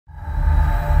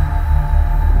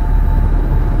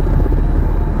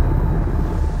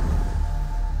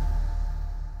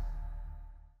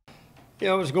It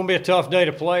was going to be a tough day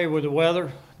to play with the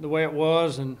weather the way it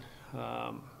was, and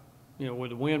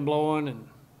with the wind blowing, and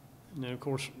then of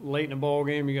course late in the ball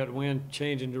game you got the wind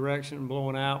changing direction and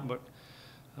blowing out, but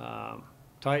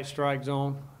tight strike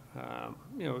zone.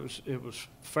 It was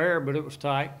fair, but it was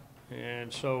tight,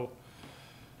 and so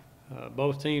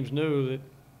both teams knew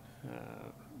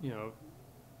that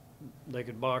they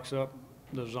could box up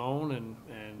the zone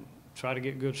and try to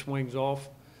get good swings off.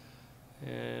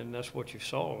 And that's what you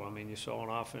saw. I mean, you saw an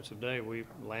offensive day.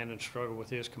 Landon struggled with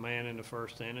his command in the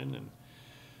first inning,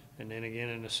 and then again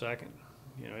in the second.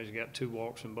 He's got 2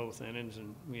 walks in both innings,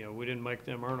 and we didn't make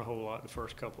them earn a whole lot the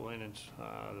first couple innings,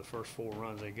 the first 4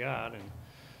 runs they got.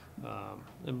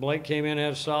 And Blake came in and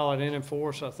had a solid inning for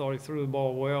us. I thought he threw the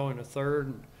ball well in the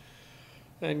third,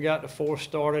 and got the fourth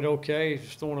started okay.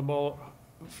 He's throwing the ball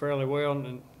fairly well,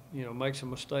 and makes a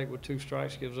mistake with 2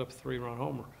 strikes, gives up a 3-run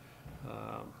homer.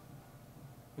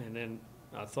 And then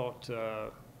I thought,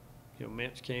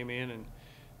 Mintz came in and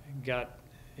got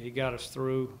us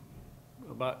through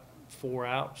about 4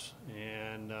 outs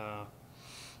and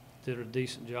did a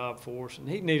decent job for us. And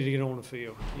he needed to get on the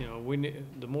field.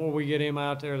 The more we get him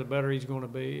out there, the better he's going to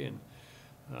be. And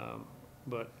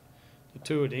but the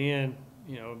 2 at the end,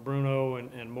 Bruno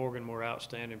and Morgan were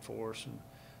outstanding for us. And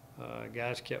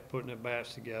guys kept putting their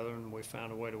bats together, and we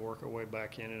found a way to work our way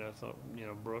back in it. I thought,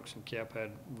 Brooks and Kep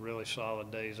had really solid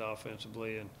days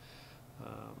offensively, and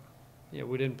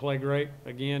we didn't play great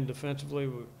again defensively.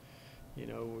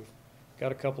 We've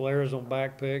got a couple errors on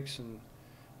back picks and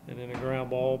then a ground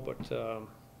ball, but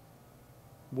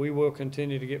we will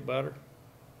continue to get better.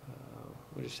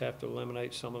 We just have to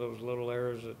eliminate some of those little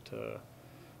errors that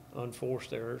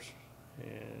unforced errors,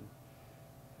 and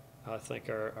I think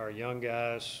our young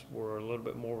guys were a little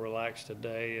bit more relaxed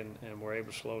today and were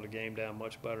able to slow the game down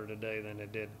much better today than they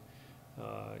did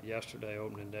yesterday,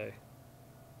 opening day.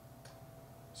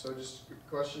 So just a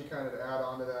question kind of to add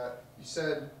on to that. You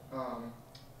said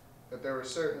that there were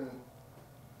certain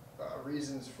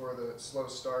reasons for the slow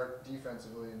start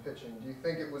defensively in pitching. Do you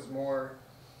think it was more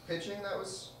pitching that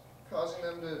was causing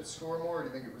them to score more, or do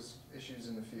you think it was issues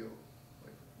in the field?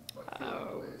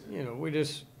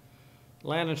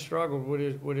 Landon struggled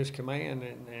with his command,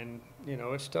 and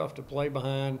it's tough to play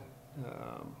behind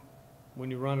when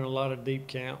you're running a lot of deep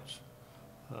counts.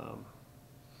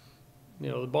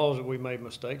 The balls that we made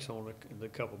mistakes on, the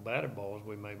couple batted balls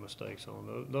we made mistakes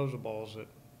on, those are balls that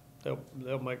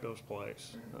they'll make those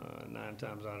plays 9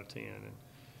 times out of 10,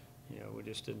 and we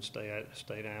just didn't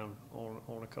stay down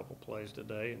on a couple plays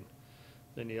today, and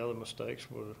then the other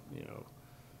mistakes were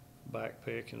back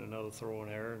pick and another throwing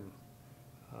error, and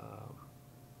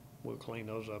we'll clean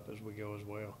those up as we go as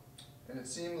well. And it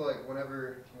seemed like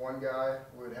whenever one guy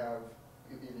would have,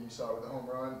 either you saw with a home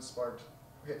run, sparked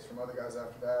hits from other guys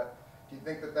after that. Do you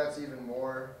think that that's even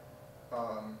more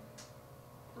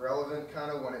relevant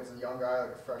kind of when it's a young guy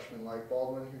like a freshman like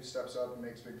Baldwin who steps up and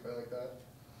makes a big play like that?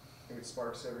 I think it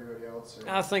sparks everybody else. Or?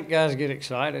 I think guys get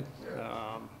excited,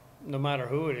 yeah. No matter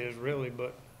who it is really,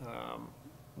 but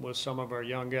with some of our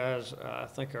young guys, I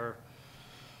think our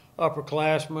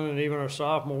upperclassmen and even our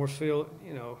sophomores feel,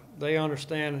 they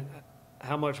understand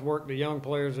how much work the young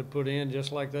players have put in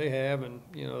just like they have, and,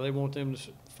 they want them to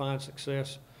find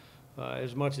success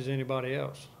as much as anybody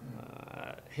else.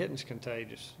 Hitting's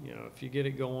contagious. If you get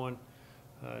it going,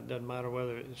 it doesn't matter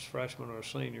whether it's freshman or a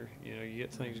senior, you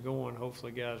get things going,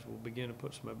 hopefully guys will begin to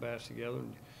put some at-bats together,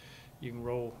 and you can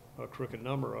roll a crooked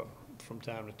number up from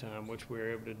time to time, which we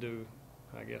were able to do,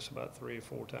 I guess, about 3 or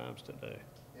 4 times today.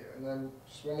 Yeah, and then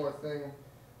just one more thing.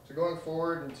 So going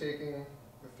forward and taking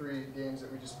the 3 games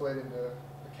that we just played into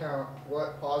account,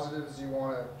 what positives do you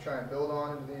want to try and build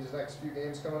on into these next few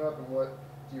games coming up, and what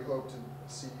do you hope to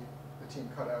see the team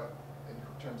cut out in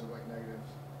terms of negatives?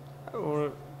 I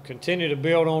want to continue to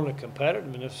build on the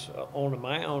competitiveness on the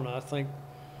mound. I think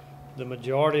the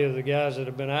majority of the guys that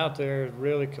have been out there have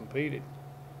really competed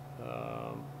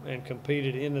and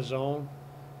competed in the zone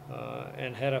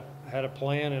and had a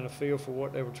plan and a feel for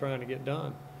what they were trying to get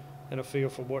done and a feel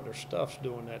for what their stuff's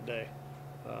doing that day.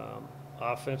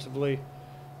 Offensively,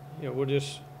 we're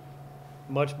just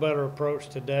much better approach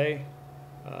today.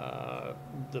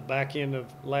 The back end of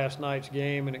last night's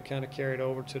game, and it kind of carried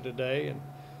over to today, and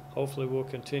hopefully we'll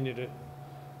continue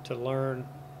to learn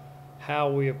how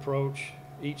we approach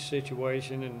each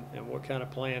situation and what kind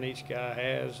of plan each guy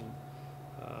has,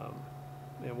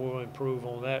 and we'll improve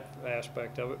on that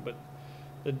aspect of it. But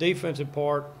the defensive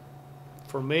part,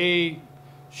 for me,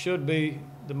 should be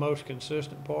the most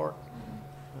consistent part.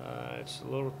 It's a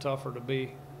little tougher to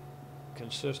be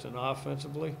consistent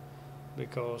offensively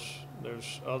because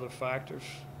there's other factors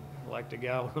like the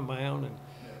guy on the mound, and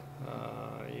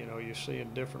You know, you're seeing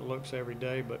different looks every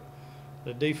day, but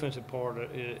the defensive part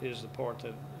is the part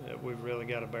that we've really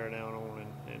got to bear down on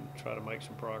and try to make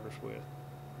some progress with.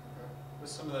 With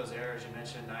some of those errors you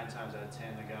mentioned, 9 times out of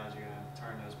 10, the guys are going to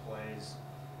turn those plays.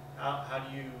 How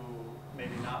do you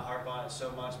maybe not harp on it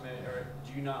so much, or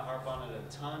do you not harp on it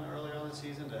a ton earlier on the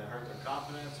season to hurt their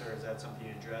confidence, or is that something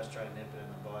you address, try to nip it in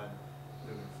the bud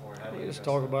moving forward? How do you just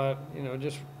talk about, you know,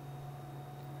 just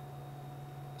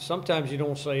sometimes you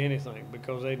don't say anything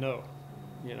because they know,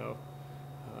 you know.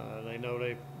 They know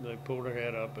they pulled their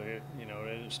head up, you know,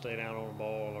 they didn't stay down on the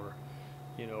ball, or,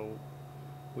 you know,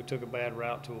 we took a bad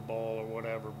route to a ball or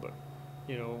whatever, but,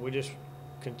 you know, we just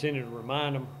continue to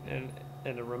remind them, and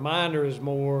the reminder is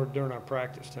more during our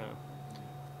practice time,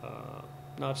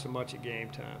 not so much at game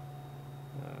time.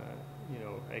 You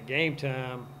know, at game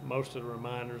time, most of the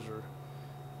reminders are,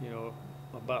 you know,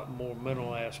 about more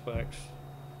mental aspects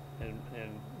and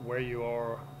where you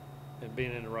are and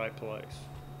being in the right place.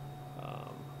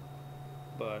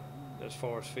 But as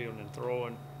far as fielding and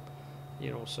throwing, you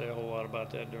don't say a whole lot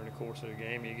about that during the course of the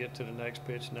game. You get to the next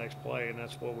pitch, next play, and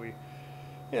that's what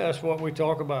we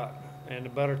talk about. And the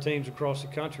better teams across the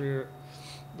country,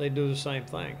 they do the same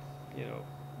thing. You know,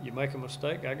 you make a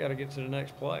mistake, I got to get to the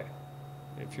next play.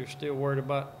 If you're still worried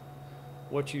about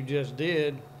what you just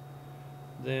did,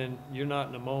 then you're not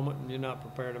in the moment and you're not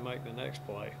prepared to make the next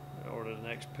play or the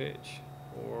next pitch,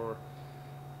 or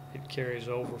it carries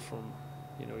over from,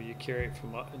 you know, you carry it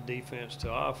from defense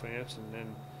to offense, and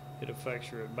then it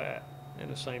affects your at bat. And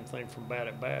the same thing from bat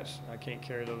at bats. I can't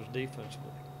carry those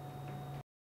defensively.